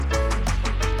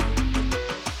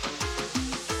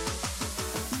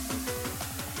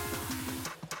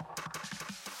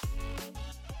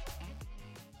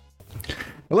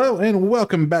Hello and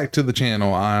welcome back to the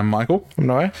channel. I'm Michael. I'm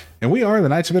Noah. And we are the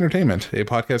Knights of Entertainment, a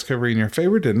podcast covering your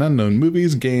favorite and unknown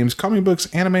movies, games, comic books,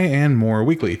 anime, and more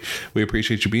weekly. We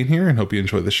appreciate you being here and hope you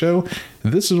enjoy the show.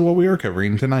 This is what we are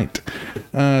covering tonight.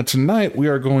 Tonight we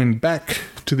are going back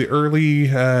to the early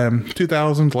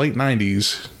 2000s, late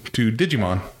 90s to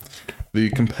Digimon, the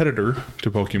competitor to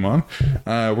Pokemon.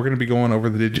 We're going to be going over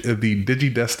the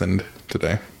Digi-Destined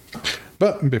today.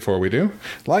 But before we do,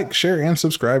 like, share, and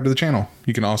subscribe to the channel.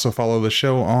 You can also follow the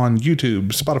show on YouTube,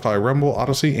 Spotify, Rumble,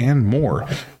 Odyssey, and more.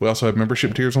 We also have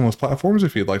membership tiers on those platforms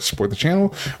if you'd like to support the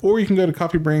channel, or you can go to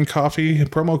Coffee Brain Coffee,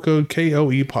 promo code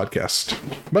KOE Podcast.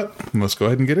 But let's go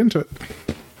ahead and get into it.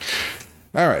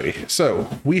 Alrighty, so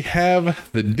we have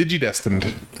the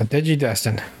Digi-Destined. The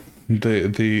Digi-Destined.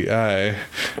 The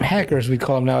hackers, we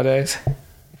call them nowadays.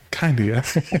 Kinda, yeah.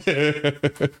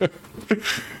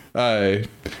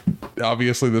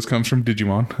 Obviously, this comes from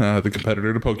Digimon, the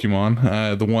competitor to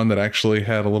Pokemon, the one that actually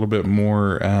had a little bit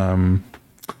more,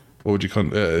 what would you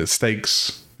call it,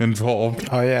 stakes involved.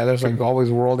 Oh, yeah, there's like always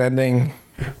world-ending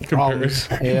compared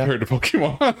to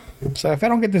Pokemon. So if I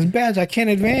don't get this badge, I can't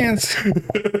advance.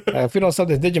 If we don't sell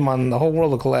this Digimon, the whole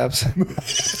world will collapse.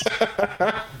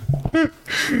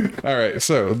 All right,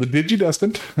 so the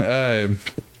Digi-Destined,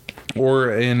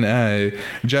 or in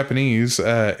Japanese,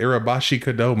 Irabashi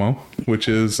Kodomo, which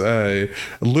is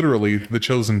literally the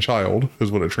chosen child, is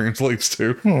what it translates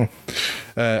to,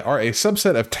 are a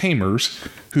subset of tamers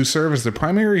who serve as the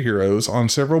primary heroes on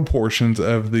several portions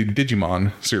of the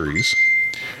Digimon series.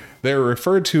 They are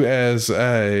referred to as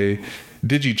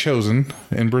Digi-Chosen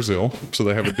in Brazil, so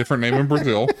they have a different name in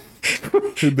Brazil.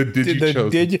 The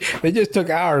Digi-Chosen. They just took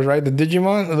ours, right? The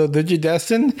Digimon, the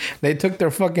Digi-Destined, they took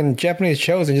their fucking Japanese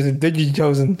chosen, just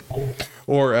Digi-Chosen.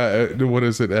 Or what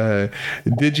is it?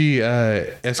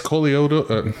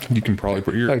 Digi-Escoliodo. You can probably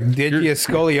put your like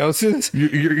Digi-Scoliosis.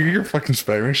 You're fucking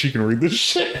Spanish. You can read this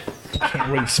shit. I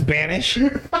can't read Spanish.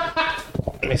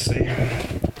 Let me see.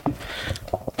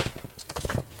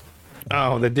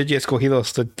 Oh, the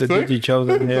Digi-Escogidos, the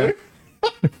Digi-Chosen, yeah.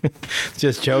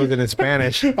 Just chosen in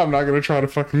Spanish. I'm not going to try to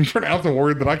fucking pronounce a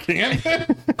word that I can't.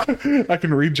 I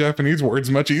can read Japanese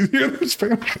words much easier than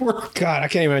Spanish words. God, I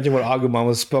can't even imagine what Agumon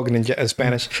was spoken in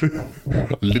Spanish.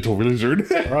 Little lizard.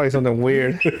 Probably something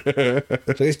weird. So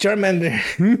it's Charmander.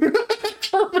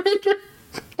 Charmander.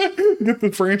 Get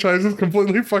the franchises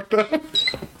completely fucked up.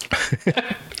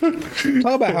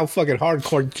 Talk about how fucking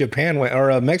hardcore Japan went,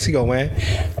 or Mexico went.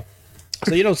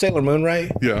 So you know Sailor Moon,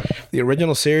 right? Yeah. The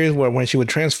original series where when she would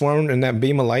transform in that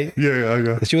beam of light.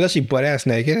 Yeah. She was actually butt ass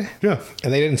naked. Yeah.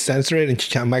 And they didn't censor it in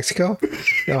Mexico.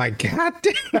 They're like, God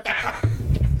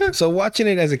damn. So watching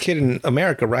it as a kid in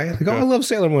America, right? Like, oh, I love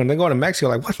Sailor Moon. They go to Mexico,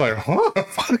 like, what the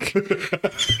fuck?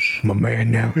 I'm a man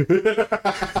now.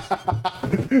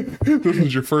 This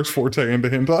was your first forte into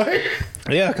hentai?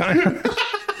 Yeah, kind of.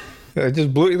 It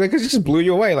just blew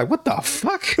you away. Like, what the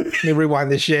fuck? Let me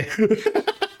rewind this shit.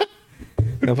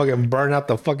 And fucking burn out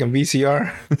the fucking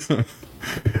VCR.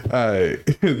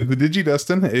 The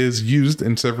Digi-Destined is used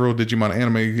in several Digimon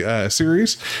anime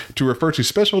series to refer to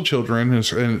special children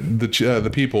and the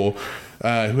people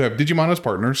who have Digimon as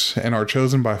partners and are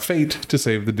chosen by fate to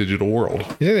save the digital world.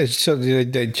 Yeah, they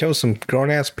chose some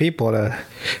grown ass people to,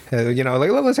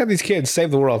 like, let's have these kids save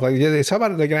the world. Like, how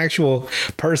about like an actual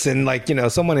person, like,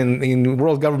 someone in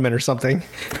world government or something?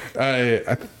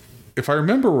 If I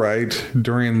remember right,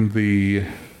 during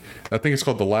I think it's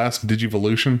called the last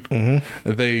Digivolution,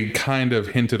 they kind of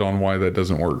hinted on why that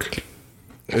doesn't work.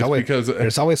 It's because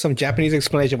there's always some Japanese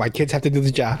explanation why kids have to do the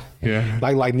job. Yeah.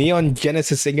 Like Neon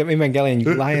Genesis Evangelion,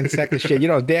 you lying sack of shit. You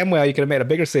know damn well you could have made a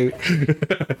bigger suit.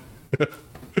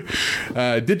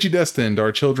 Digi-Destined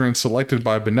are children selected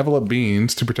by benevolent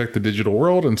beings to protect the digital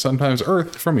world and sometimes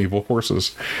Earth from evil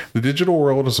forces. The digital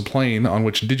world is a plane on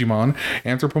which Digimon,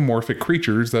 anthropomorphic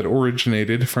creatures that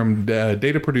originated from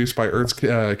data produced by Earth's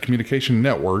communication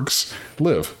networks,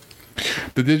 live.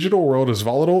 The digital world is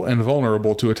volatile and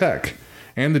vulnerable to attack.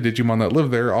 And the Digimon that live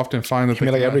there often find that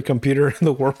every computer in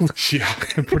the world. Yeah,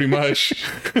 pretty much.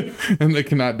 And they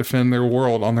cannot defend their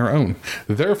world on their own.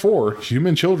 Therefore,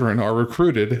 human children are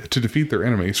recruited to defeat their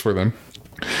enemies for them.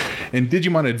 In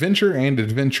Digimon Adventure and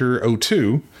Adventure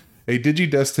 02, a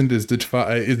Digi-Destined is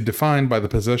defined by the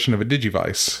possession of a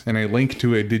Digivice and a link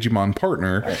to a Digimon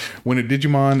partner. When a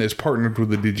Digimon is partnered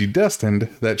with a Digi-Destined,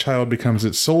 that child becomes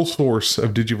its sole source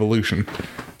of Digivolution.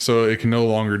 So it can no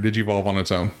longer Digivolve on its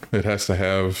own. It has to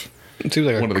have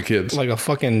one of the kids. Like a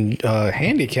fucking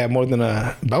handicap more than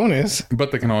a bonus.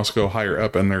 But they can also go higher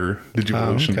up in their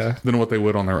Digivolution than what they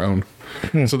would on their own.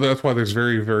 So that's why there's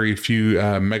very, very few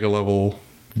Mega level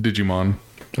Digimon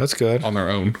That's good. on their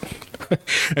own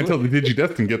until the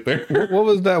Digi-Destined get there. What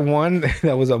was that one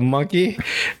that was a monkey,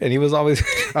 and he was always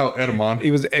Oh, Edamon.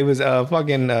 it was a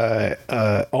fucking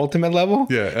ultimate level.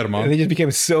 Yeah, Edamon. And he just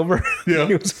became silver. Yeah,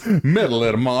 He was- Metal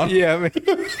Edamon. yeah. I mean,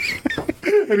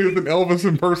 And he was an Elvis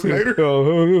impersonator.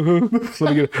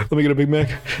 let me get a Big Mac.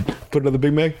 Put another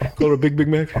Big Mac. Go to a Big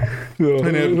Mac. And he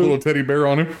had a little teddy bear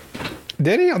on him.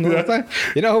 Did he on the whole time?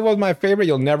 You know who was my favorite?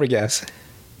 You'll never guess.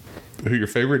 Who your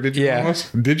favorite Digimon Yeah. was?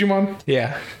 Digimon?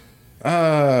 Yeah.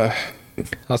 I'll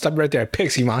stop right there.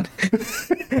 Pixie-mon.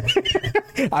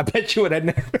 I bet you would have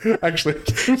never. Actually,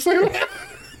 it's the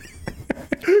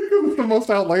most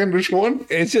outlandish one.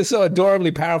 It's just so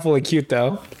adorably powerful and cute,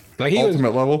 though. Like he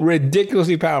Ultimate was level.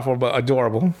 ridiculously powerful, but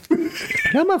adorable. I'm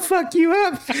gonna fuck you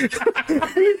up. That's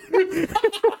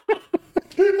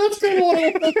kind of what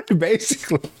I want.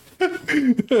 Basically.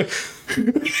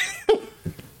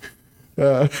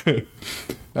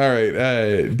 All right.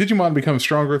 Digimon becomes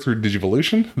stronger through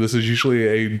Digivolution. This is usually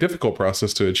a difficult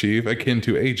process to achieve, akin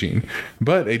to aging.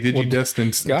 But a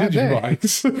Digi-Destined God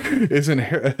Digivice is and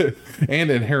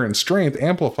inherent strength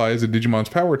amplifies a Digimon's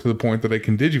power to the point that it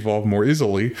can Digivolve more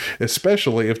easily,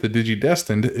 especially if the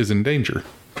Digi-Destined is in danger.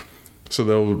 So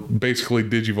they'll basically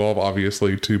Digivolve,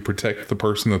 obviously, to protect the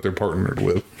person that they're partnered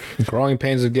with. Growing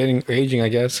pains of aging, I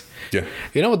guess. Yeah.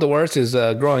 You know what the worst is?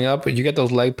 Growing up, you get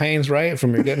those leg pains, right?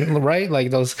 From your getting right,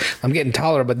 like those. I'm getting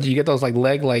taller, but you get those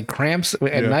leg cramps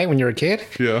at night when you're a kid.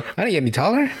 Yeah. I didn't get any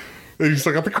taller. And you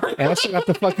still got the crap. And I still got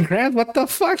the fucking cramps. What the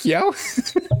fuck, yo?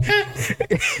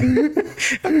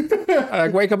 I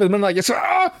wake up in the middle like it's.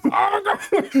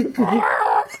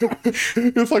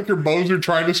 It's like your bones are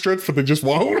trying to stretch, but they just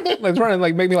won't. It's running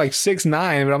like maybe like 6'9",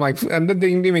 but I'm like, and they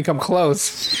didn't even come close.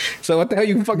 So what the hell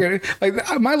you fucking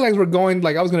like? My legs were going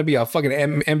like I was gonna be a fucking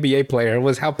NBA player. It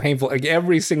was how painful. Like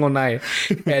every single night,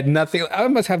 had nothing. I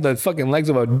must have the fucking legs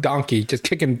of a donkey, just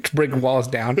kicking brick walls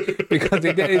down because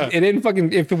it didn't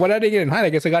fucking. If what I didn't get in height, I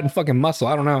guess I got in fucking muscle.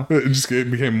 I don't know.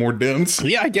 It became more dense.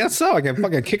 Yeah, I guess so. I can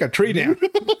fucking kick a tree down.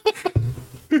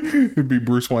 It'd be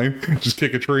Bruce Wayne. Just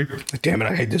kick a tree. Damn it!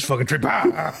 I hate this fucking tree.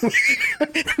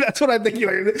 That's what I think.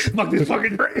 Like, fuck this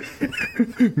fucking tree.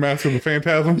 Master of the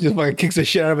Phantasm. Just fucking kicks the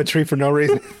shit out of a tree for no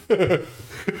reason.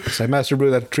 Say, Master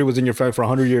Brew, that tree was in your phone for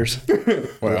 100 years.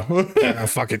 Wow.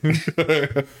 Fuck it. In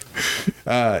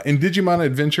Digimon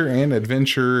Adventure and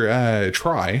Adventure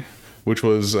Try, which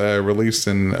was released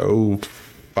in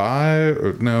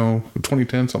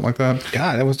 2010, something like that.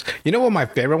 God, that was. You know what my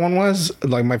favorite one was?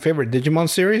 Like my favorite Digimon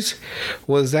series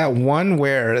was that one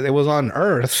where it was on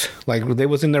Earth, like they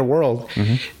was in their world,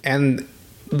 and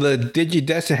the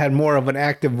Digi-Destined had more of an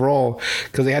active role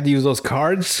because they had to use those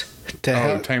cards to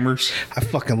help. Tamers. I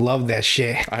fucking love that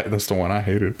shit. That's the one I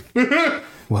hated.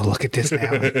 Well, look at this now.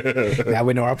 Now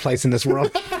we know our place in this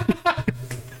world.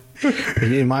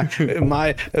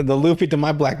 The Luffy to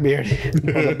my Blackbeard,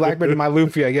 or the Blackbeard to my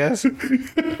Luffy, I guess.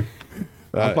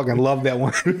 I fucking love that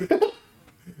one.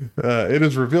 It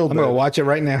is revealed I'm gonna watch it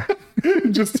right now.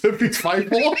 just if he's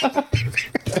fightful.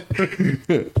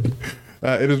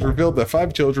 It is revealed that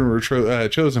 5 children were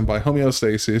chosen by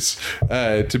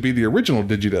homeostasis to be the original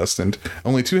Digi-Destined.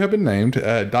 Only 2 have been named,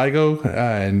 Daigo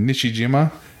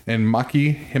Nishijima and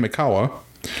Maki Himikawa.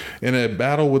 In a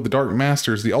battle with the Dark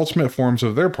Masters, the ultimate forms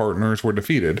of their partners were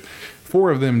defeated. 4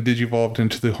 of them digivolved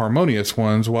into the Harmonious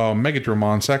Ones, while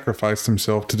Megadramon sacrificed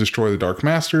himself to destroy the Dark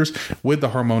Masters with the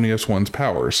Harmonious Ones'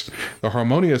 powers. The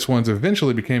Harmonious Ones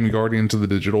eventually became guardians of the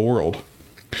digital world.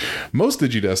 Most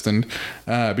Digi-Destined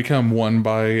become one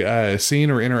by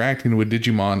seeing or interacting with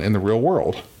Digimon in the real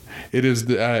world. It is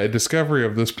the discovery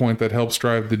of this point that helps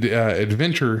drive the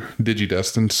Adventure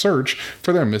Digi-Destined search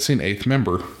for their missing 8th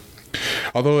member.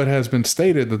 Although it has been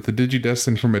stated that the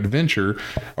Digi-Destined from Adventure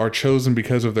are chosen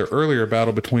because of their earlier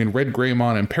battle between Red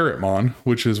Greymon and Parrotmon,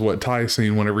 which is what Ty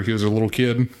seen whenever he was a little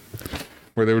kid,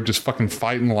 where they were just fucking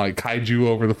fighting like kaiju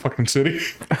over the fucking city.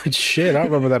 Shit, I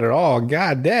don't remember that at all.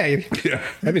 God dang. Yeah.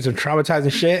 That'd be some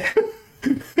traumatizing shit.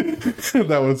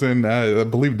 That was in, I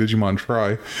believe, Digimon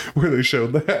Try, where they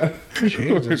showed that.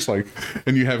 It's like,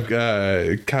 and you have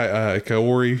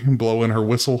Kaori blowing her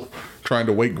whistle, trying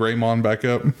to wake Greymon back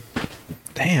up.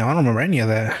 Damn, I don't remember any of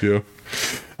that. Yeah.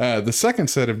 The second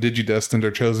set of Digi-Destined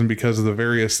are chosen because of the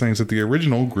various things that the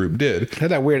original group did. They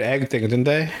had that weird egg thing, didn't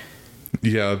they?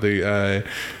 Yeah, the,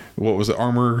 what was it,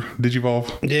 Armor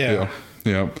Digivolve? Yeah.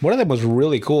 Yeah. One of them was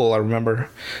really cool, I remember.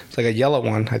 It's like a yellow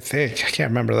one, I think. I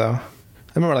can't remember, though.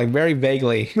 I remember, like, very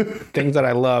vaguely, things that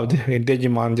I loved in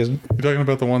Digimon. Just You talking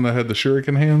about the one that had the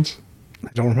shuriken hands? I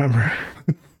don't remember.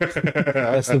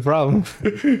 That's the problem.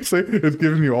 So it's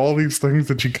giving you all these things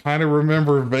that you kind of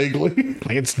remember vaguely.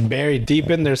 Like it's buried deep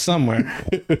in there somewhere.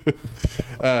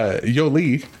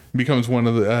 Yoli becomes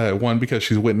one because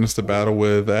she's witnessed a battle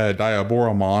with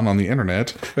Diaboromon on the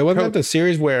internet. Wait, wasn't that the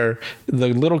series where the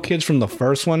little kids from the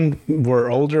first one were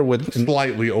older with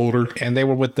Slightly older. and they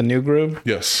were with the new group?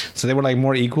 Yes. So they were like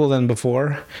more equal than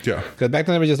before? Yeah. Because back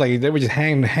then they were just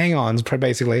hang-ons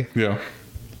basically. Yeah.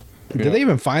 Did they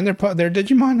even find their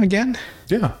Digimon again?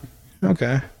 Yeah.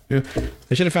 Okay. Yeah.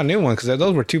 They should have found new ones because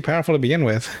those were too powerful to begin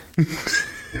with.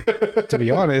 To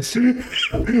be honest.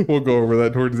 We'll go over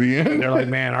that towards the end. They're like,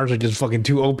 man, ours are just fucking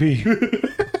too OP.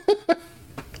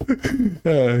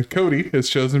 Cody is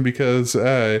chosen because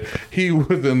he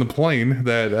was in the plane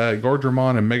that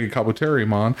Gardramon and Mega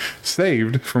Kabuterimon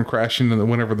saved from crashing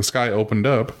whenever the sky opened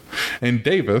up. And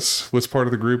Davis was part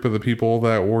of the group of the people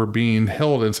that were being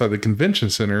held inside the convention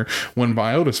center when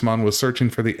Myotismon was searching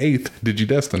for the 8th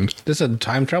Digi-Destined. This a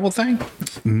time travel thing?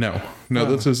 No,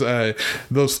 this is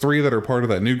those 3 that are part of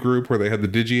that new group where they had the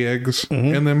Digi eggs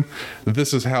in them.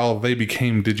 This is how they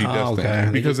became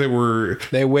Digi-Destined because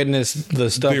they witnessed the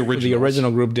stuff the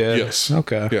original group did. Yes.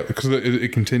 Okay. Yeah, because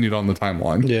it continued on the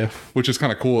timeline. Yeah. Which is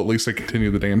kind of cool. At least they continue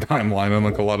the damn timeline,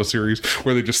 unlike a lot of series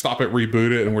where they just stop it,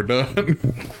 reboot it, and we're done.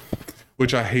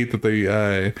 Which I hate that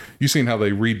they. You seen how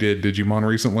they redid Digimon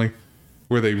recently?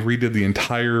 Where they redid the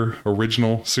entire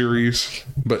original series,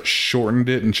 but shortened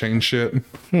it and changed shit.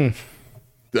 The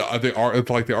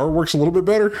artwork's a little bit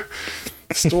better.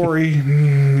 Story,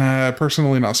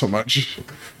 personally, not so much.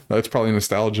 It's probably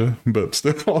nostalgia, but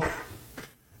still.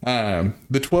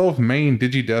 The 12 main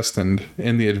Digi-Destined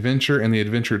in the Adventure and the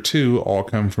Adventure 2 all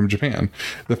come from Japan.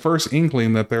 The first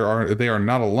inkling that they are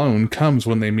not alone comes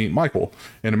when they meet Michael,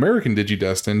 an American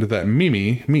Digi-Destined that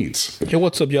Mimi meets. Hey,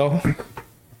 what's up, y'all?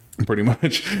 Pretty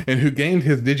much. And who gained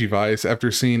his Digivice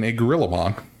after seeing a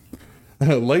Gorillamon.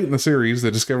 Late in the series,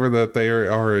 they discover that they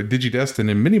are Digi-Destined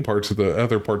in many parts of the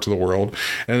other parts of the world,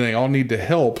 and they all need to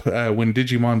help when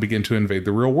Digimon begin to invade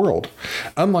the real world.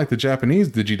 Unlike the Japanese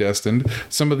Digi-Destined,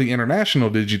 some of the international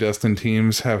Digi-Destined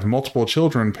teams have multiple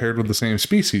children paired with the same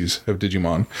species of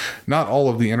Digimon. Not all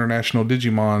of the international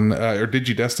Digimon or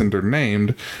Digi-Destined are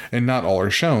named, and not all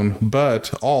are shown,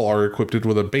 but all are equipped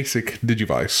with a basic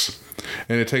Digivice.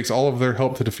 And it takes all of their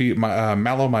help to defeat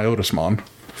Malomyotismon.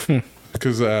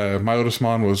 Because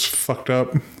Myotismon was fucked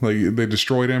up. Like, they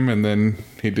destroyed him, and then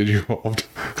he Digivolved.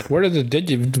 Where did the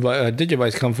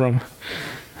Digivice come from?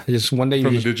 Just one day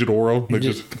from the digital world,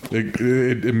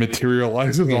 it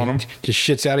materializes on them. Just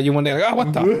shits out of you one day. Like, oh,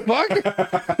 what the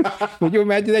fuck? Would you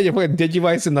imagine that? You put a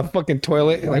Digivice in the fucking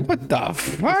toilet. Like, what the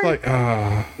fuck? It's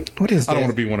like, what is that? I don't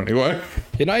want to be one anyway.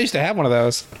 You know, I used to have one of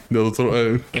those. Those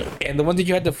little, and the ones that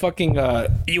you had to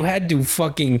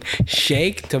fucking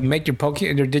shake to make your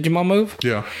Digimon move.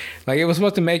 Yeah. Like, it was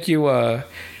supposed to make you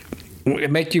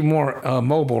more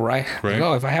mobile, right? Right. Like,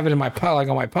 oh, if I have it in my pocket, like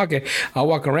on my pocket, I'll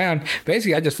walk around.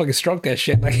 Basically, I just fucking stroke that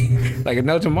shit like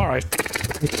no tomorrow.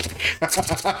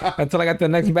 Until I got the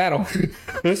next battle.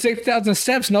 6,000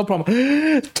 steps, no problem.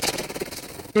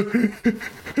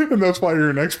 And that's why you're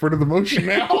an expert of the motion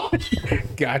now.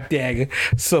 God dang,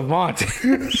 savant.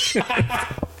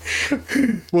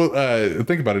 Well,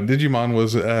 think about it. Digimon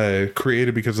was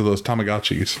created because of those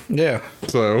Tamagotchis. Yeah.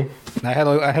 So I had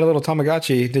a little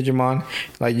Tamagotchi Digimon.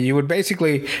 Like, you would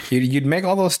basically you'd make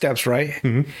all those steps, right?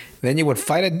 Mm-hmm. Then you would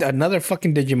fight another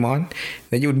fucking Digimon.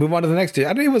 Then you would move on to the next.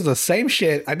 I think it was the same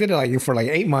shit. I did it for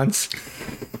 8 months.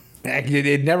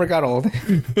 It never got old.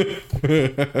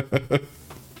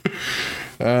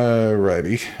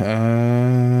 Alrighty.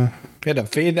 You had to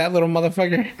feed that little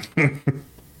motherfucker.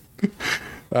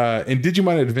 In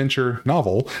Digimon Adventure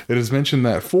novel, it is mentioned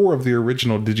that 4 of the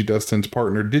original Digi-Destined's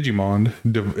partner Digimon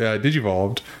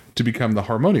digivolved to become the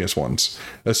harmonious ones,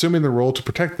 assuming the role to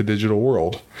protect the digital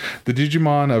world. The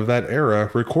Digimon of that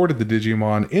era recorded the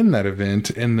Digimon in that event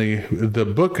in the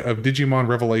Book of Digimon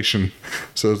Revelation,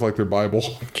 so it's like their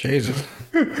Bible. Jesus.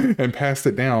 And passed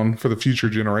it down for the future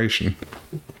generation.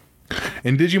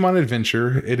 In Digimon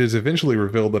Adventure, it is eventually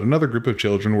revealed that another group of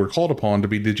children were called upon to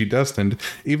be Digi-Destined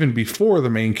even before the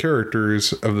main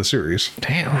characters of the series.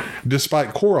 Damn.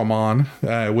 Despite Koromon,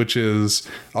 which is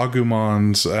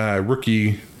Agumon's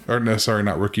rookie... Or no, sorry,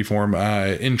 not rookie form.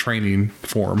 In training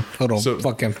form.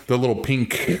 Fucking the little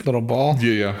pink little ball.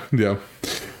 Yeah.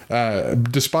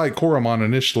 Despite Koromon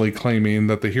initially claiming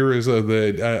that the heroes of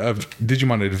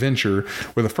Digimon Adventure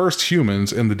were the first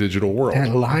humans in the digital world.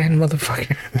 That lion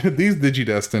motherfucker. These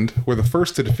Digi-Destined were the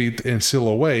first to defeat and seal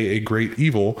away a great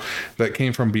evil that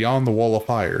came from beyond the Wall of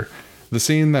Fire. The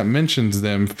scene that mentions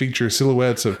them features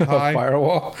silhouettes of Tai.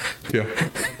 Firewall. Yeah,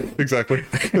 exactly.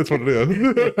 That's what it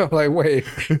is. I'm like, wait.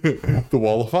 The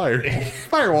wall of fire.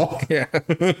 Firewall. Yeah.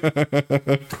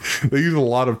 They use a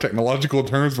lot of technological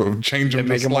terms, but change them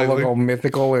Make just them all look slightly. all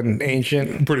mythical and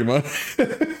ancient. Pretty much.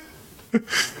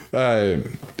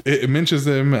 It mentions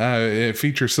them. It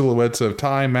features silhouettes of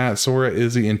Tai, Matt, Sora,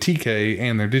 Izzy, and TK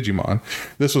and their Digimon.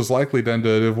 This was likely done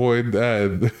to avoid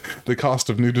the cost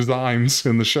of new designs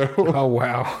in the show. Oh,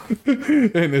 wow.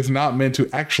 And is not meant to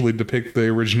actually depict the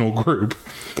original group.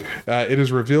 It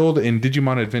is revealed in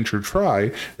Digimon Adventure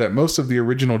Tri that most of the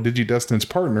original Digi-Destined's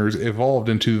partners evolved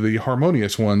into the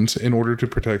harmonious ones in order to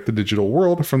protect the digital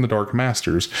world from the Dark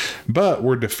Masters, but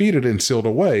were defeated and sealed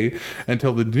away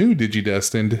until the new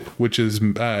Digi-Destined, which is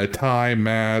Tai,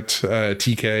 Matt,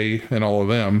 TK, and all of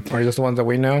them. Are those the ones that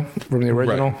we know from the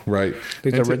original? Right.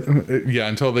 These are Yeah,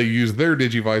 until they use their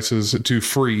Digivices to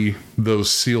free those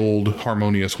sealed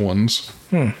harmonious ones.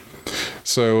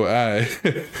 So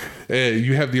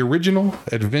you have the original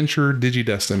Adventure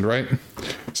Digi-Destined, right?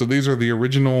 So these are the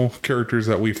original characters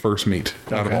that we first meet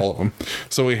out of all of them.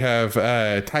 So we have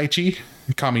Taichi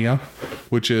Kamiya,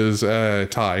 which is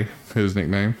Tai, his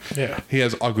nickname. Yeah. He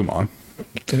has Agumon.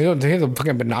 Do they have the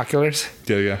fucking binoculars?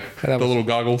 Yeah. The little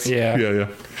goggles. Yeah.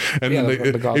 And Yeah,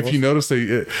 then the goggles. if you notice,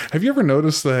 have you ever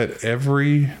noticed that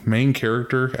every main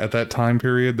character at that time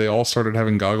period, they all started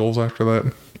having goggles after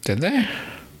that? Did they?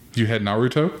 You had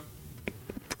Naruto,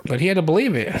 But he had to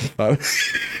believe it. but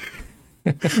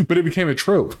it became a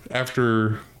trope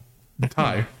after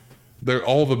Tai.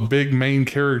 All the big main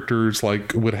characters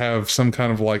like would have some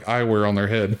kind of like eyewear on their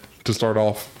head to start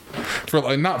off. For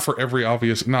like not for every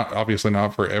obviously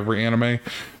not for every anime,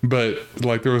 but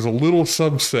like there was a little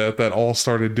subset that all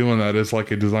started doing that as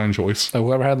like a design choice. So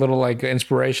whoever had a little like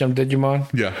inspiration of Digimon.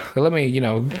 Yeah. So let me,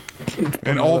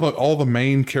 And all the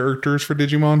main characters for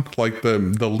Digimon, like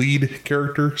the lead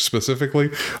character specifically,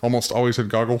 almost always had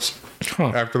goggles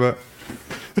after that.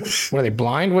 were they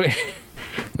blind? What?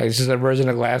 Like it's just a version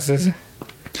of glasses.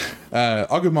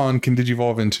 Agumon can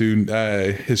digivolve into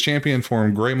his champion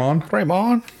form, Greymon.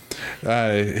 Greymon.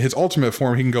 His ultimate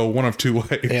form, he can go one of two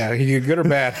ways. Yeah, he can go good or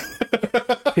bad.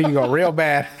 He can go real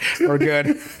bad or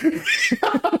good.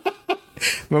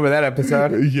 Remember that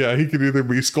episode? Yeah, he could either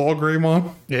be Skull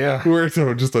Greymon, Yeah. where it's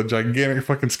just a gigantic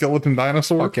fucking skeleton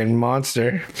dinosaur Fucking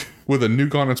monster. with a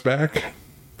nuke on its back,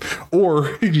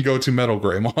 or he can go to Metal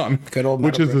Greymon, Good old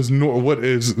which Metal is what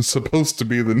is supposed to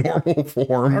be the normal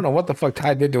form. I don't know what the fuck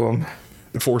Ty did to him.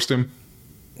 Forced him.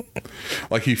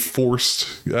 Like he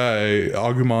forced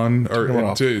Agumon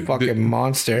What a fucking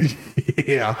monster.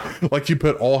 yeah, like he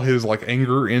put all his like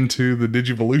anger into the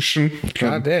Digivolution.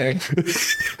 God dang.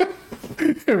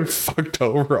 And fucked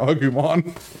over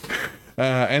Agumon.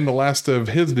 And the last of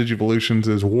his Digivolutions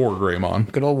is War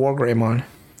Greymon, Good old War Greymon.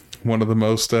 one of the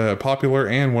most popular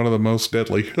and one of the most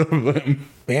deadly of them.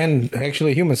 And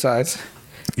actually human size.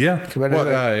 Yeah, What is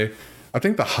it? I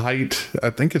think the height, I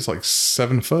think it's like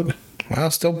 7 foot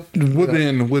Well, still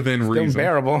within still reason.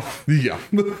 bearable. Yeah.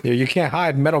 You can't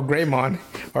hide Metal Greymon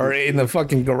or in the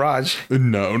fucking garage.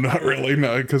 No, not really.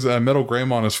 No, because Metal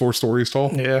Greymon is 4 stories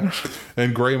tall. Yeah.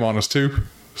 And Greymon is 2.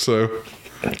 So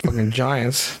Fucking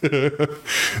giants.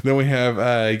 then we have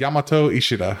Yamato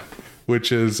Ishida,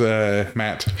 which is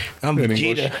Matt I'm in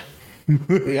Vegeta.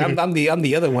 Yeah, I'm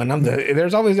the other one.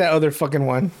 There's always that other fucking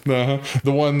one. The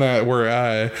one that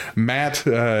where Matt,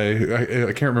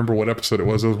 I can't remember what episode it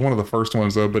was. It was one of the first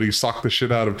ones though, but he socked the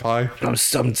shit out of Tai. I'm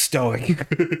stoic.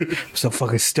 I'm so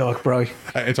fucking stoic, bro.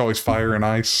 It's always fire and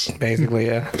ice. Basically,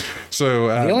 yeah. So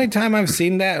The only time I've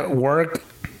seen that work,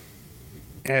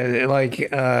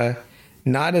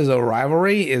 not as a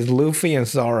rivalry, is Luffy and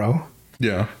Zoro.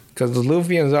 yeah. Because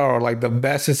Luffy and Zoro are like the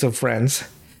bestest of friends.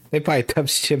 They probably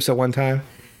touched chips at one time.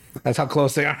 That's how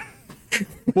close they are.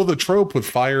 Well, the trope with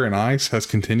fire and ice has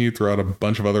continued throughout a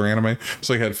bunch of other anime.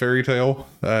 So you had Fairy Tail.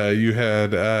 You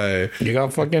had You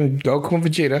got fucking Goku and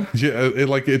Vegeta.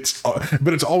 yeah,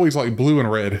 but it's always like blue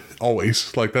and red.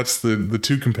 Always like that's the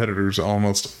two competitors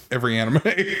almost every anime.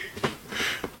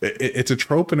 It's a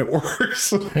trope and it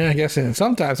works. Yeah, I guess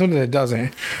sometimes it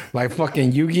doesn't. Like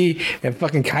fucking Yugi and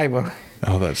fucking Kaiba.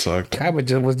 Oh, that sucked.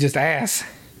 Kaiba was just ass.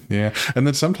 Yeah, and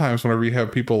then sometimes whenever you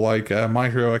have people like My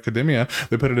Hero Academia,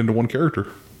 they put it into one character,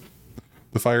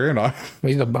 the fire and ice.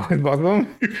 He's both of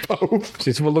them. Both.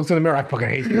 Just what looks in the mirror. I fucking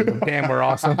hate you. Damn, we're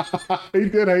awesome. He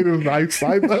did hate his ice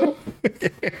side though.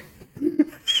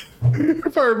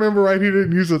 If I remember right, he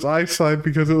didn't use his ice side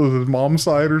because it was his mom's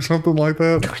side or something like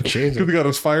that. Jesus. Because he got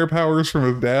his fire powers from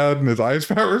his dad and his ice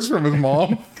powers from his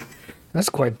mom. That's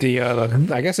quite the.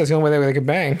 I guess that's the only way they could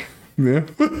bang. Yeah.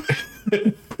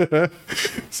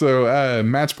 So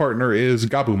Matt's partner is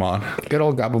Gabumon. Good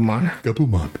old Gabumon.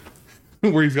 Gabumon.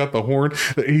 Where he's got the horn.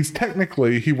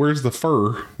 He wears the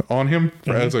fur on him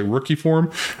as a rookie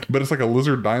form, but it's like a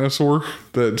lizard dinosaur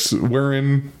that's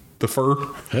wearing the fur.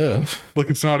 Yeah. Like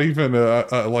it's not even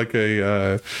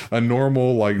a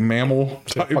normal like mammal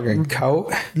type. Fucking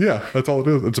coat. Yeah, that's all it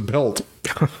is. It's a belt.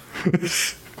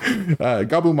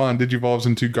 Gabumon digivolves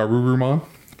into Garurumon.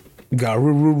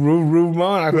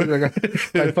 Garurumon.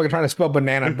 I fucking trying to spell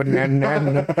banana.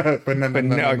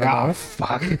 Oh,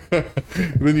 fuck.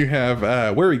 Then you have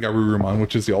Wary Garurumon,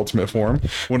 which is the ultimate form.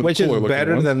 Which is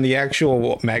better than the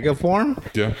actual mega form.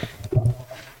 Yeah.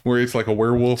 Where it's like a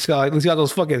werewolf. He's got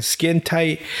those fucking skin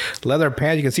tight leather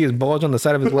pants. You can see his bulge on the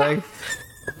side of his leg.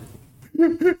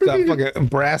 Got fucking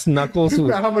brass knuckles.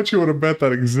 How much you would have bet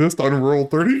that exists on Roll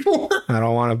 34? I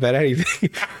don't want to bet anything.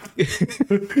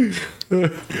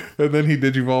 And then he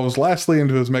digivolves lastly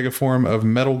into his mega form of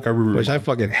Metal Garurumon. Which I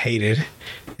fucking hated.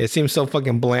 It seems so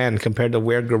fucking bland compared to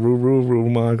where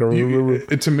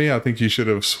Garurumon. To me, I think you should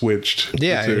have switched.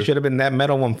 Yeah, it should have been that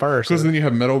metal one first. Because then you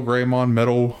have Metal Greymon,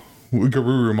 Metal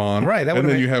Garurumon. Right. And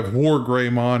then you have War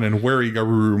Greymon and Wary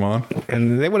Garurumon.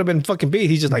 And they would have been fucking beat.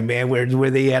 He's just like, man, where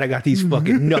they at? I got these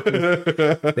fucking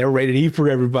knuckles. They're ready to eat for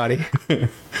everybody.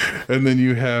 And then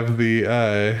you have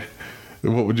the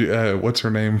what's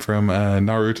her name from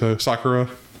Naruto? Sakura.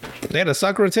 They had a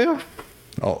Sakura too?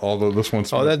 Although this one's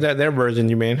that's their version,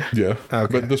 you mean? Yeah.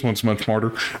 Okay. But this one's much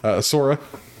smarter. Sora.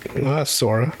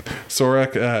 Sora. Sora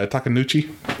Takanuchi.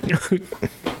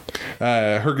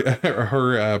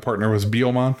 Her partner was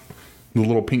Biomon, the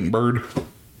little pink bird.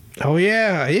 Oh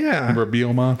yeah. Remember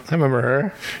Biomon? I remember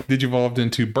her. Digivolved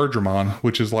into Birdramon,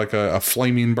 which is like a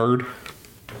flaming bird.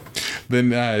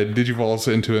 Then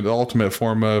digivolves into an ultimate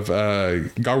form of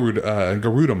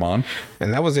Garudamon.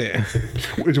 And that was it.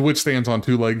 which stands on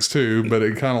two legs too, but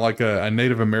it kind of like a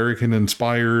Native American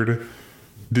inspired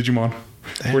Digimon.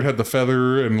 Where it had the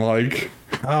feather and like...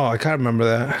 Oh, I can't remember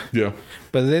that. Yeah.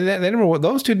 But they never...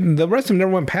 Those two... The rest of them never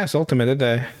went past Ultimate, did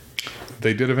they?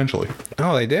 They did eventually.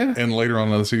 Oh, they did? And later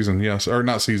on in the season, yes. Or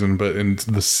not season, but in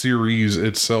the series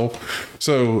itself.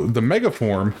 So the mega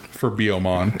form for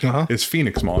Biomon is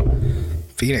Phoenixmon.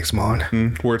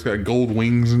 Phoenixmon. Where it's got gold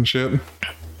wings and shit.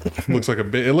 It looks like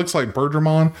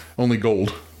Birdramon, only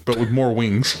gold. But with more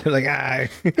wings. They're like,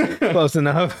 close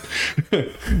enough.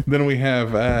 Then we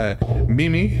have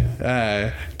Mimi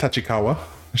Tachikawa.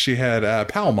 She had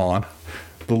Palmon,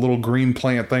 the little green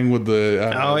plant thing with the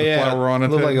flower on it.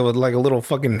 Looked like a little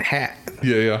fucking hat.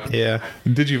 Yeah.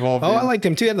 Digivolved. Oh, I liked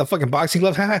him too. He had the fucking boxing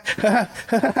gloves.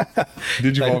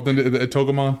 Digivolved into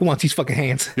Togemon. Who wants these fucking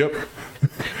hands? Yep.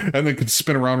 And then could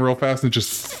spin around real fast and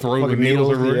just throw fucking the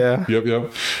needles everywhere. Yeah.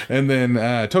 Yep. And then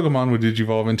Togemon would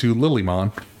digivolve into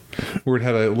Lilymon, where it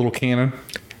had a little cannon.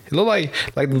 It looked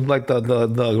like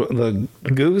the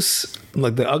goose,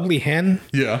 like the ugly hen.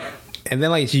 Yeah. And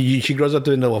then like she grows up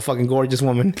into a fucking gorgeous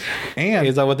woman. And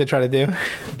is that what they try to do?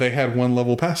 They had one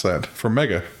level past that for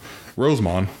Mega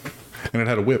Rosemon, and it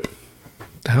had a whip.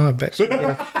 Oh, I bet.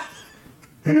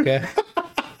 Okay.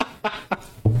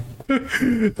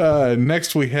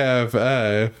 Next we have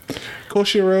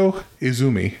Koshiro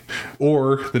Izumi,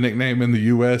 or the nickname in the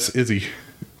U.S. Izzy.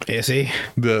 Izzy.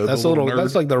 That's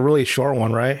like the really short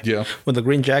one, right? Yeah. With the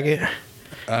green jacket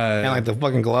and like the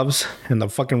fucking gloves and the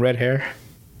fucking red hair.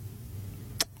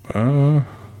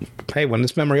 Hey, when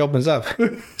this memory opens up,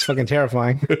 it's fucking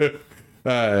terrifying. He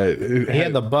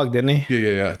had the bug, didn't he?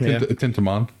 Yeah.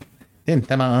 Tintamon.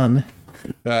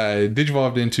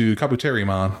 Digivolved into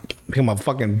Kabuterimon. Become a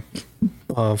fucking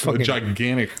a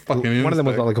gigantic fucking one of them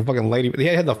was like a fucking lady. He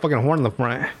had the fucking horn in the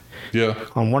front. Yeah.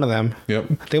 On one of them. Yep. I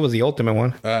think it was the ultimate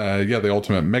one. The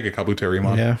ultimate Mega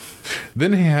Kabuterimon. Yeah.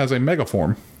 Then he has a Mega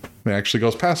form. It actually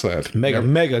goes past that. Mega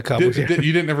Kabuterimon.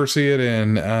 You didn't ever see it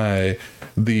in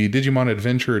the Digimon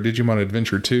Adventure or Digimon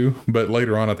Adventure 2, but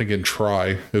later on, I think in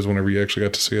Tri is whenever you actually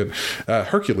got to see it.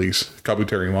 Hercules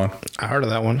Kabuterimon. I heard of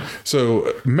that one.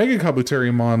 So Mega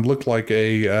Kabuterimon looked like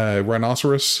a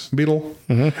rhinoceros beetle,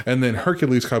 and then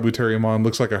Hercules Kabuterimon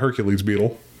looks like a Hercules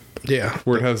beetle. Yeah.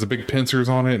 Where it has the big pincers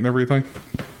on it and everything.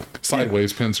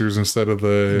 Sideways pincers instead of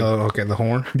the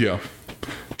horn. Yeah.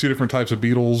 Two different types of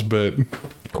beetles, but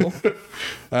cool.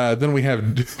 Then we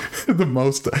have the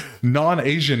most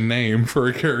non-Asian name for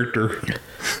a character,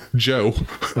 Joe.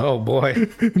 Oh boy,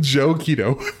 Joe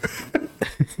Keto.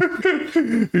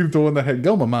 He's the one that had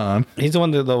Gomamon. He's the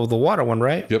one, the water one,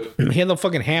 right? Yep. He had the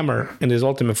fucking hammer in his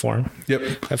ultimate form. Yep.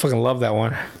 I fucking love that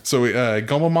one. So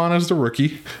Gomamon is the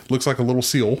rookie. Looks like a little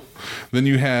seal. Then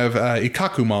you have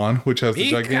Ikakumon, which has the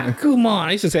gigantic Ikakumon.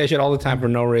 I used to say that shit all the time for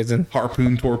no reason.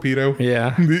 harpoon torpedo.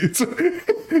 Yeah. I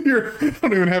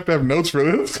don't even have to have notes for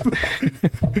this.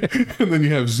 And then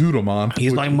you have Zudomon.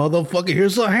 He's like, motherfucker,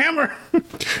 here's the hammer.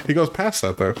 He goes past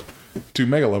that, though, to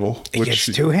mega level. He gets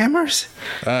 2 hammers?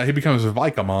 He becomes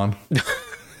Vikamon.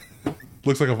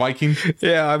 Looks like a Viking.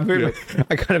 Yeah,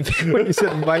 I kind of, when you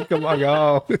said Viking, I go,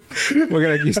 oh, we're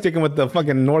going to be sticking with the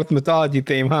fucking North mythology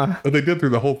theme, huh? But they did through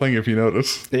the whole thing, if you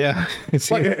notice. Yeah. It's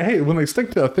like, hey, when they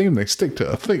stick to a theme, they stick to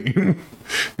a theme.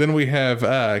 Then we have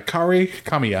Kari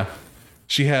Kamiya.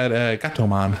 She had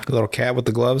Gatomon. The little cat with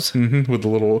the gloves. Mm-hmm, with the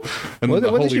little and the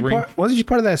holy ring. Wasn't she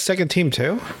part of that second team,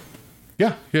 too?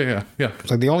 Yeah.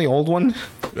 It's like the only old one?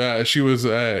 She was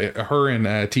her and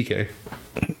TK.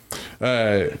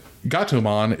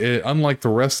 Gatomon, unlike the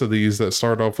rest of these that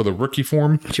start off with a rookie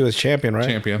form, She was champion, right?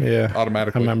 champion, Yeah.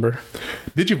 automatically. I remember.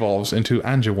 Digivolves into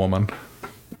Angelwoman.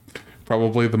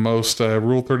 Probably the most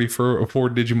Rule 34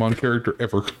 Digimon character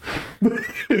ever.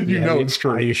 You know it's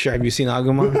true. Are you sure? Have you seen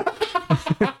Agumon?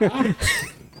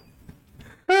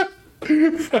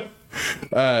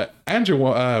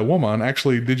 Angelwoman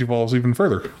actually digivolves even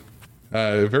further.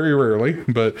 Very rarely,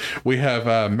 but we have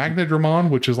Magnadramon,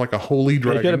 which is like a holy It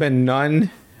should have dragon. been Nun,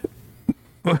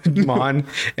 Mon,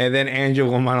 and then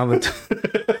Angelwoman on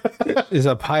the is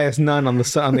a pious nun on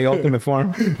the ultimate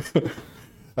form.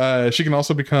 She can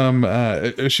also become.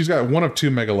 She's got one of 2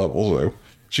 mega levels though.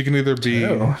 She can either be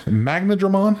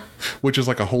Magnadramon, which is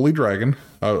like a holy dragon,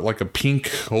 like a pink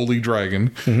holy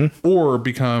dragon, or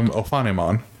become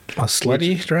Ophanimon. A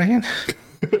slutty dragon?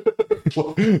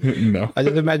 No. I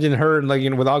just imagine her like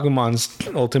with Agumon's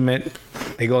ultimate.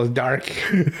 It goes dark.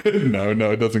 No,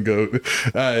 it doesn't go.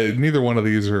 Neither one of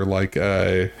these are like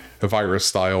a virus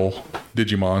style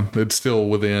Digimon. It's still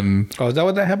within. Oh, is that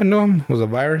what that happened to him? Was a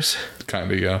virus?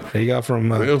 Kind of, yeah. That he got from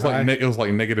It was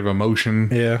like negative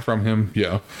emotion from him.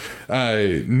 Yeah.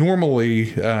 Normally,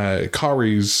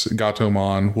 Kari's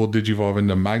Gatomon will digivolve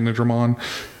into Magnadramon,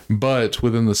 but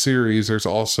within the series, there's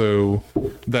also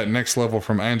that next level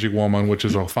from Angelwoman, which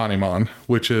is Ophanimon,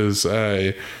 which is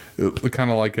a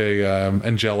kind of like a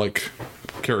angelic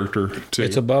character too.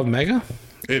 It's above Mega?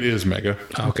 It is Mega.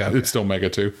 Okay. It's still Mega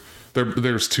too.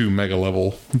 There's 2 mega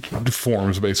level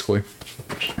forms basically.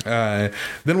 Then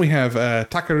we have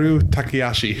Takeru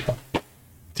Takeyashi,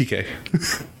 TK.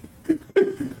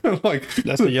 Like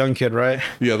That's the young kid, right?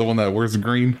 yeah, the one that wears the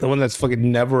green. The one that's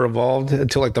fucking never evolved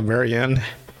until like the very end.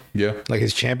 Yeah, Like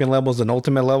his champion level is an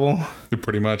ultimate level.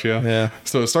 pretty much. Yeah. Yeah.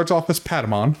 So it starts off as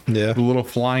Patamon. Yeah. The little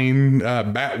flying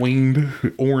bat-winged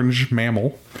orange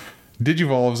mammal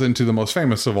digivolves into the most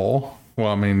famous of all. Well,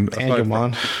 I mean,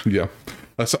 Angelmon.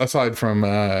 Aside from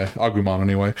Agumon,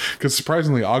 anyway, because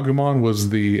surprisingly, Agumon was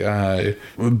the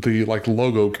like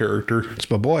logo character. It's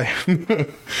my boy.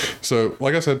 So,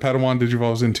 like I said, Patamon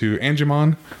digivolves into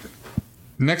Angemon.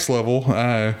 Next level,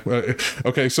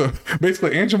 okay, so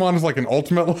basically, Angemon is like an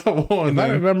ultimate level, and I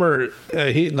then remember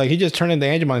he just turned into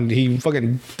Angemon. He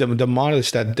fucking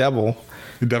demolished that devil.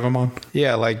 Devimon,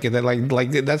 Yeah, like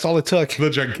that's all it took. the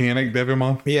gigantic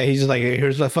Devimon. Yeah, he's just like,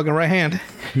 here's the fucking right hand.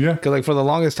 Yeah, Because like for the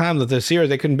longest time that the series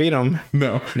they couldn't beat him,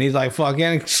 no. and he's like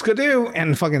fucking skidoo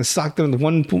and fucking socked him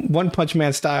one punch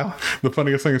man style. The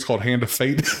funniest thing is called Hand of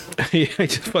Fate. He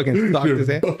just fucking socked his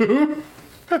head.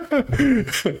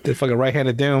 The fucking right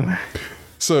handed doom.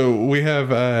 So we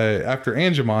have after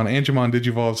Angemon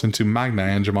digivolves into Magna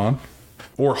Angemon,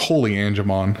 or Holy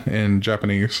Angemon in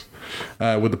Japanese,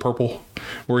 with the purple,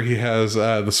 where he has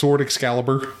the sword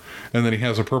Excalibur, and then he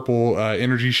has a purple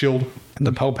energy shield. And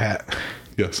the Pope hat.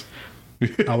 Yes.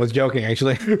 I was joking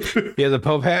actually. He has a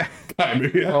Pope hat.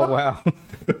 Yeah. Oh wow.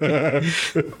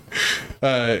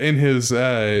 In his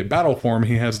battle form,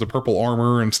 he has the purple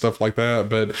armor and stuff like that,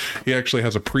 but he actually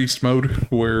has a priest mode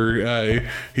where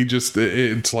he just,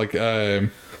 it's like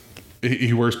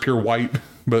he wears pure white,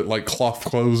 but like cloth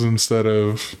clothes instead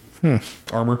of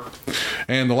armor.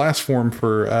 And the last form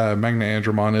for Magna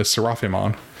Andromon is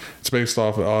Seraphimon. It's based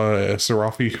off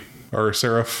Seraphi or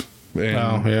Seraph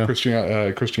in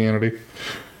Christianity.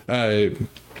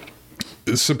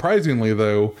 Surprisingly,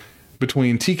 though,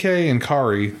 between TK and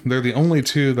Kari, they're the only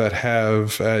 2 that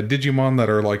have Digimon that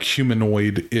are like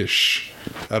humanoid-ish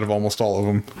out of almost all of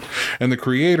them. And the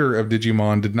creator of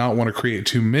Digimon did not want to create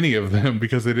too many of them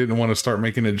because they didn't want to start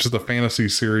making it just a fantasy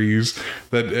series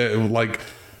that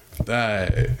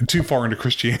too far into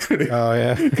Christianity. Oh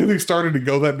yeah. Because he started to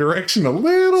go that direction a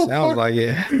little Sounds far. like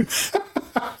it.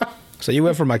 So you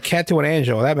went from a cat to an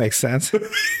angel. That makes sense.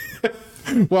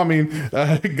 Well, I mean,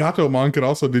 Gatomon could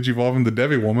also digivolve into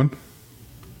Devi Woman.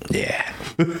 Yeah.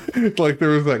 Like there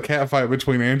was that cat fight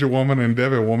between Angel Woman and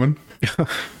Devi Woman.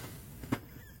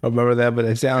 I remember that, but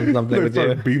it sounds something They with you.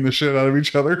 started beating the shit out of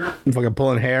each other. Fucking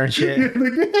pulling hair and shit.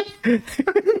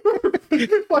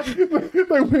 Like,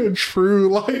 they went true,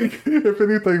 like, if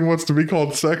anything wants to be called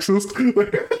sexist.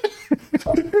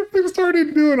 They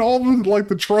started doing all the, like,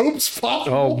 the tropes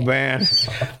possible. Oh, man.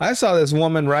 I saw this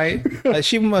woman, right? Like,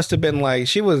 she must have been like,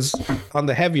 she was on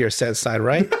the heavier set side,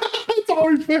 right? It's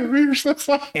always been weird. That's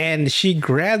like, And she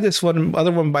grabbed this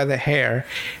other one by the hair,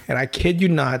 and I kid you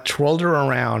not, twirled her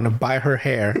around by her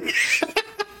hair.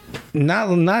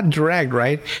 Not dragged,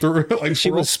 right? like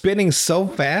She was spinning so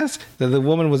fast that the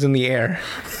woman was in the air,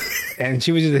 and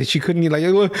she couldn't get like,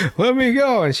 let me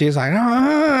go, and she's like,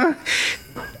 ah.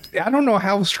 I don't know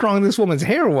how strong this woman's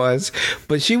hair was,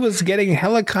 but she was getting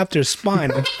helicopter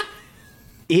spun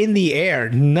in the air,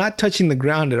 not touching the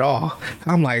ground at all.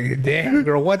 I'm like, damn,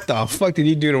 girl, what the fuck did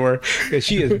you do to her? Because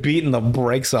she is beating the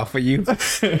brakes off of you.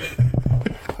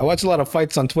 I watch a lot of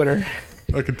fights on Twitter.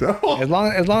 I can tell. As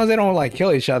long as they don't like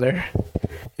kill each other,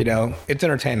 you know, it's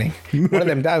entertaining. One of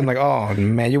them dies. I'm like, oh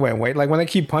man, you went wait. Like when they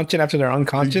keep punching after they're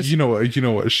unconscious. You know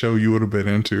what show you would have been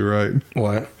into, right?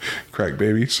 What? Crack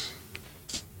Babies.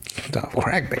 The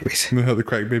crack babies. You know the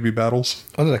Crack Baby battles?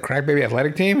 Was it the crack baby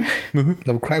athletic team?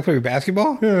 The crack baby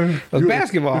basketball? Yeah. It was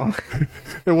basketball.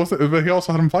 It wasn't, but he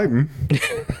also had him fighting.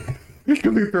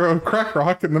 Because he threw a crack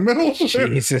rock in the middle.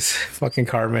 Jesus fucking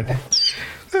Cartman.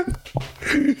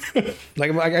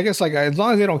 like I guess like as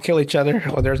long as they don't kill each other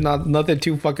or there's nothing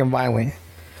too fucking violent.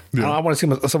 Yeah. I don't want to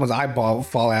see someone's eyeball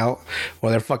fall out or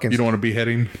they're fucking. You don't want to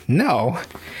beheading? No,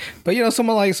 but you know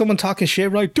someone talking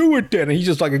shit like do it then and he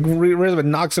just like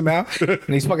and knocks him out and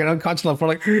he's fucking unconscious on the floor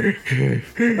like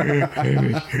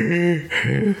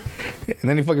and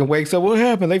then he fucking wakes up. What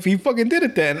happened? Like he fucking did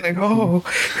it then. Like oh,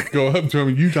 Go up to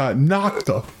him. You got knocked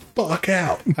the fuck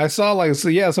out. I saw like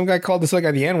some guy called this guy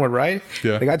the N-word, right?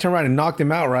 Yeah. The guy turned around and knocked him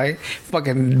out, right?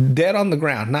 Fucking dead on the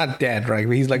ground, not dead, right?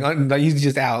 But he's like he's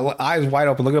just out, eyes wide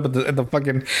open, looking up at the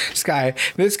fucking sky.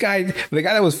 This guy, the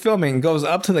guy that was filming, goes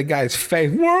up to the guy's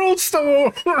face, World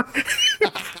Star.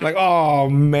 Like, oh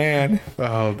man.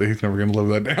 Oh, he's never gonna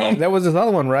live that down. There was this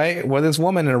other one, right? Where this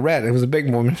woman in red, it was a big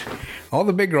woman. All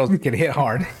the big girls get hit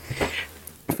hard.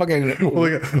 Fucking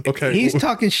Okay. He's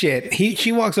talking shit.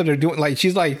 She walks up there doing like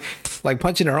she's like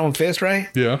punching her own fist, right?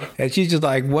 Yeah. And she's just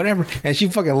like whatever, and she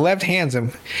fucking left hands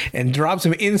him and drops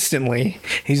him instantly.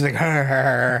 He's like,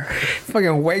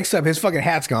 fucking wakes up. His fucking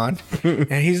hat's gone,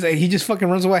 and he just fucking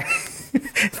runs away.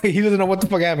 He doesn't know what the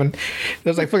fuck happened.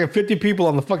 There's like fucking 50 people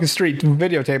on the fucking street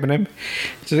videotaping him.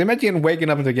 So they imagine waking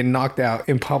up and they're getting knocked out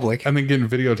in public. And then getting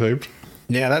videotaped.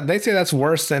 Yeah, they say that's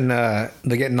worse than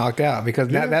they getting knocked out because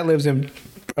that lives in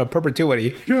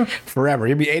perpetuity. Yeah. Forever.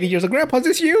 You'll be 80 years old. Grandpa, is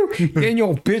this you? Getting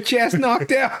your bitch ass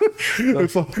knocked out.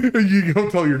 It's like, you go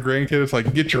tell your grandkid, it's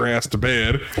like, get your ass to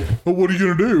bed. Well, what are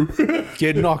you gonna do?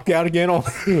 Get knocked out again.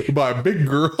 By a big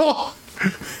girl.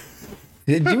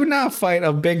 Do not fight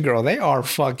a big girl. They are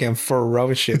fucking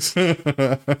ferocious.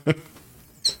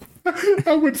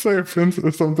 I would say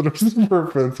offensive, something super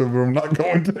offensive, but I'm not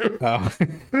going to. Oh.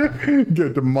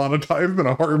 Get demonetized in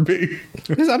a heartbeat.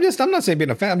 I'm not saying being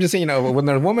a fan. I'm just saying, you know, when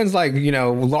the woman's like, you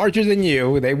know, larger than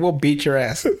you, they will beat your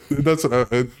ass. That's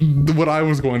what I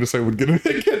was going to say would get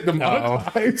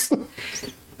demonetized.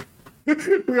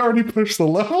 We already pushed the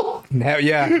level.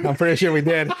 Yeah, I'm pretty sure we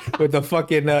did with the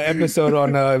fucking episode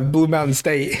on Blue Mountain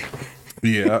State.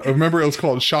 Yeah, remember it was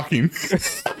called Shocking.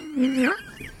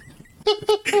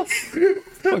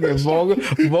 Fucking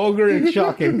vulgar and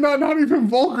shocking. Not even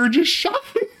vulgar, just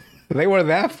shocking. They were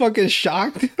that fucking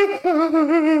shocked.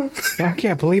 I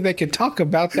can't believe they could talk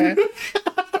about that.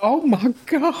 Oh my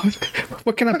god!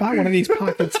 What can I buy one of these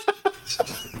pockets?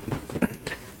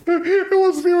 It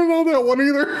wasn't even on that one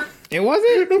either. It wasn't.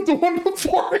 It was the one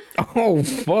before it. Oh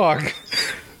fuck!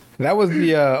 That was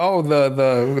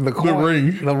the coin,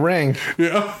 ring. The ring.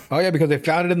 Yeah. Oh yeah, because they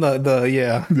found it in the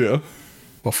yeah. Yeah.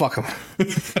 Well, fuck them.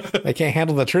 They can't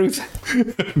handle the truth.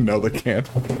 No, they can't.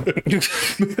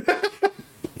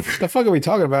 The fuck are we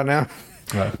talking about now?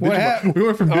 What happened? We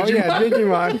went from Digimon. Oh yeah,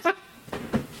 Digimon.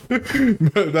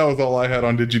 That was all I had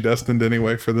on Digi-Destined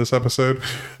anyway for this episode.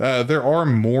 There are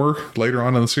more later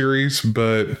on in the series,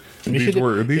 but these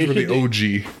were the OG.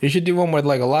 You should do one with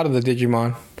like a lot of the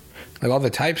Digimon. Like all the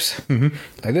types. Mm-hmm.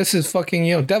 Like this is fucking,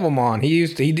 you know, Devilmon. He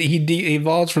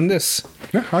evolves from this.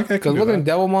 Yeah, okay. Because wasn't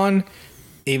Devilmon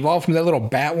evolved from that little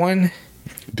bat one?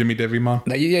 Demi-Devimon.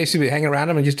 That you used to be hanging around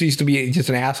him and just used to be just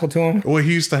an asshole to him. Well,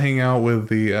 he used to hang out with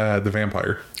the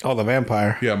vampire. Oh, the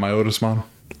vampire. Yeah, Myotismon.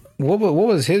 What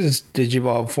was his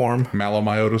Digivolve form?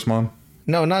 Malomyotismon.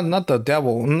 No, not the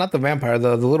devil, not the vampire.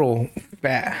 The little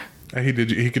bat. He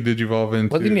could digivolve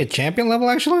into. Wasn't he a champion level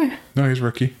actually? No, he's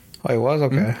rookie. Oh, he was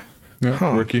okay.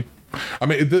 Yeah, rookie. I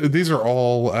mean, these are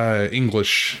all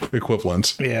English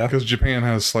equivalents. Yeah. Because Japan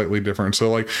has slightly different. So,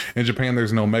 like, in Japan,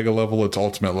 there's no mega level, it's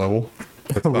ultimate level.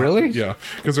 Really? Yeah.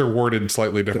 Because they're worded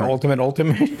slightly The different.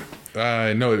 ultimate.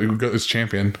 No, it's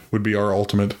champion would be our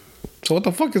ultimate. So what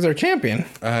the fuck is their champion?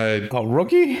 A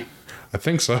rookie? I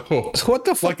think so. So what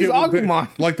the fuck is Agumon?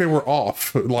 Like they were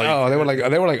off. Like, Oh, they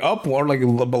were like up or like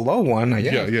below one, I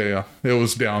guess. yeah. It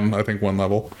was down, I think, one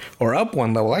level. Or up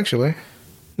one level, actually.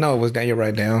 No, it was down. You're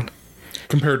right, down.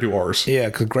 Compared to ours. Yeah,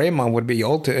 because Greymon would be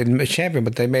ultimate champion,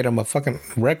 but they made him a fucking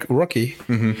rookie.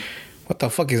 Mm-hmm. What the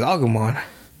fuck is Agumon?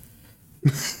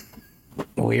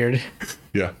 Weird.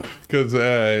 Yeah. Because,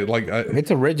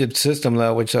 It's a rigid system,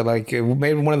 though, which like it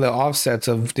made one of the offsets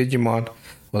of Digimon.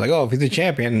 Well, like, oh, if he's a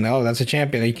champion, no, that's a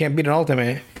champion. You can't beat an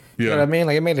ultimate. You know what I mean?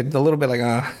 Like, it made it a little bit like,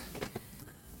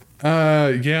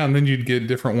 yeah, and then you'd get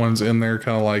different ones in there,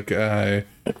 kind of like,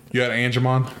 you had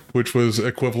Angemon, which was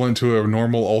equivalent to a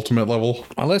normal ultimate level.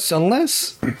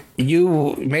 Unless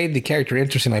you made the character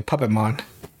interesting, like Puppetmon.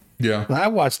 Yeah. I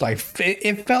watched, like,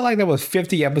 it felt like there was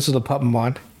 50 episodes of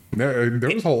Puppetmon. There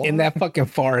was a lot. In that fucking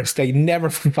forest. They never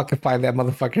fucking find that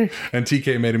motherfucker. And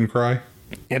TK made him cry.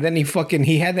 And then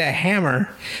he had that hammer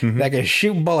that could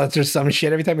shoot bullets or some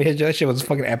shit. Every time he hit you, that shit was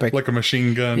fucking epic. Like a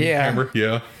machine gun hammer.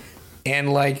 Yeah.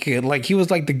 And like he was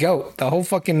like the GOAT, the whole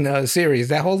fucking series,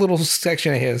 that whole little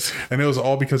section of his. And it was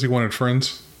all because he wanted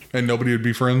friends and nobody would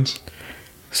be friends.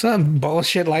 Some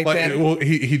bullshit like that. Well,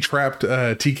 he trapped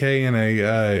TK in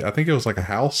I think it was like a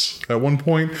house at one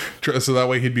point, so that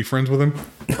way he'd be friends with him.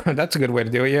 That's a good way to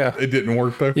do it, yeah. It didn't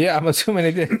work though. Yeah, I'm assuming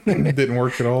it didn't. It didn't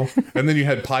work at all. And then you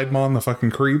had Piedmon, the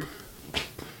fucking creep.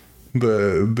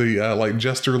 The like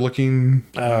jester looking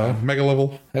mega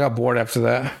level. I got bored after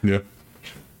that. Yeah.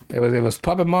 It was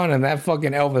Puppetmon and that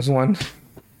fucking Elvis one.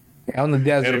 Out in the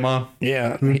desert. Edamon.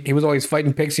 Yeah. He was always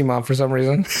fighting Pixiemon for some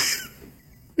reason.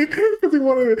 Because he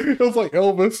wanted it was like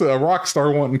Elvis, a rock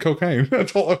star wanting cocaine.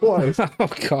 That's all it was. Oh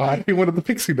God. He wanted the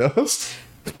pixie dust.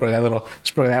 Spray that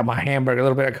on my hamburger, a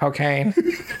little bit of cocaine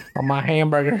on my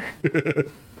hamburger.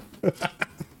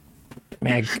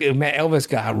 Man, Elvis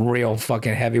got real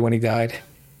fucking heavy when he died.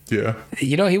 Yeah.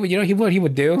 What he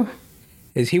would do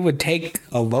is he would take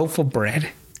a loaf of bread,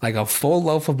 like a full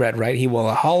loaf of bread, right? He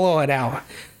will hollow it out.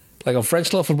 Like a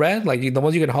French loaf of bread, like the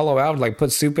ones you can hollow out, like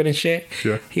put soup in and shit.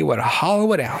 Yeah. He would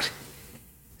hollow it out,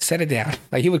 set it down.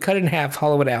 Like he would cut it in half,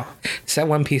 hollow it out, set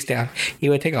one piece down. He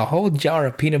would take a whole jar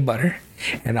of peanut butter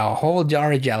and a whole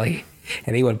jar of jelly,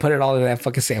 and he would put it all in that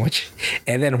fucking sandwich.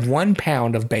 And then 1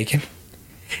 pound of bacon.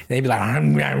 And he'd be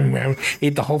like,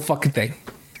 eat the whole fucking thing.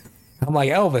 I'm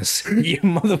like, Elvis,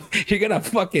 you're gonna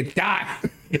fucking die.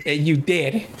 And you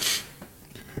did.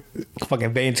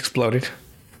 Fucking veins exploded.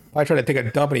 I tried to take a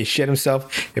dump and he shit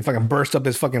himself. He fucking burst up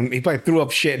his fucking. He probably threw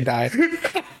up shit and died.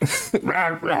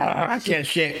 I can't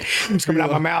shit. It's coming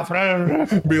out my mouth.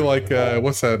 Be like,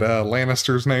 what's that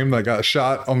Lannister's name that got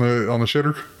shot on the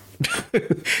shitter?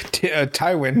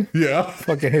 Tywin. Yeah.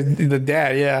 Fucking the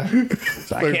dad, yeah.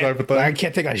 So I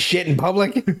can't take a shit in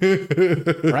public.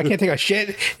 Or I can't take a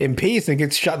shit in peace and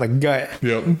get shot in the gut.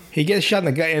 Yep. He gets shot in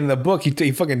the gut. In the book,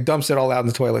 he fucking dumps it all out in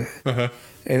the toilet. Uh-huh.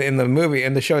 In the movie,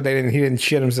 in the show, he didn't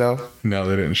shit himself. No,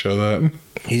 they didn't show that.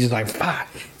 He's just like, fuck.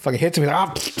 Fucking hits him. He's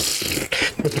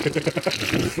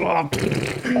like,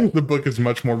 The book is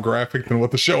much more graphic than what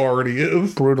the show already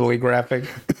is. Brutally graphic.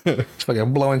 It's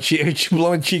fucking blowing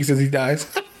cheeks as he dies.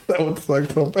 That would suck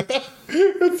so bad.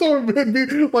 It's so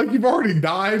like you've already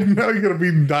died. Now you're gonna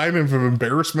be dying of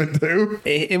embarrassment too.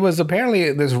 It was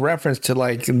apparently this reference to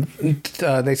like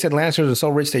they said Lancers are so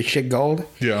rich they shit gold.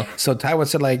 Yeah. So Tywin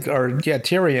said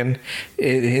Tyrion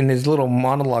in his little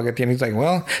monologue at the end, he's like,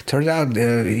 well, turns out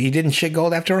he didn't shit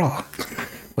gold after all.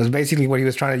 Was basically what he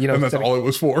was trying to, And that's all it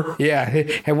was for. Yeah,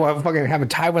 and fucking have a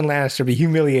Tywin Lannister be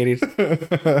humiliated.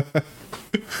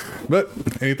 But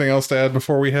anything else to add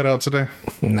before we head out today?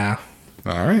 Nah.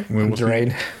 All right. I'm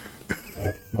drained.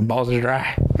 My balls are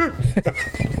dry.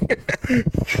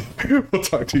 We'll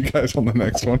talk to you guys on the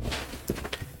next one.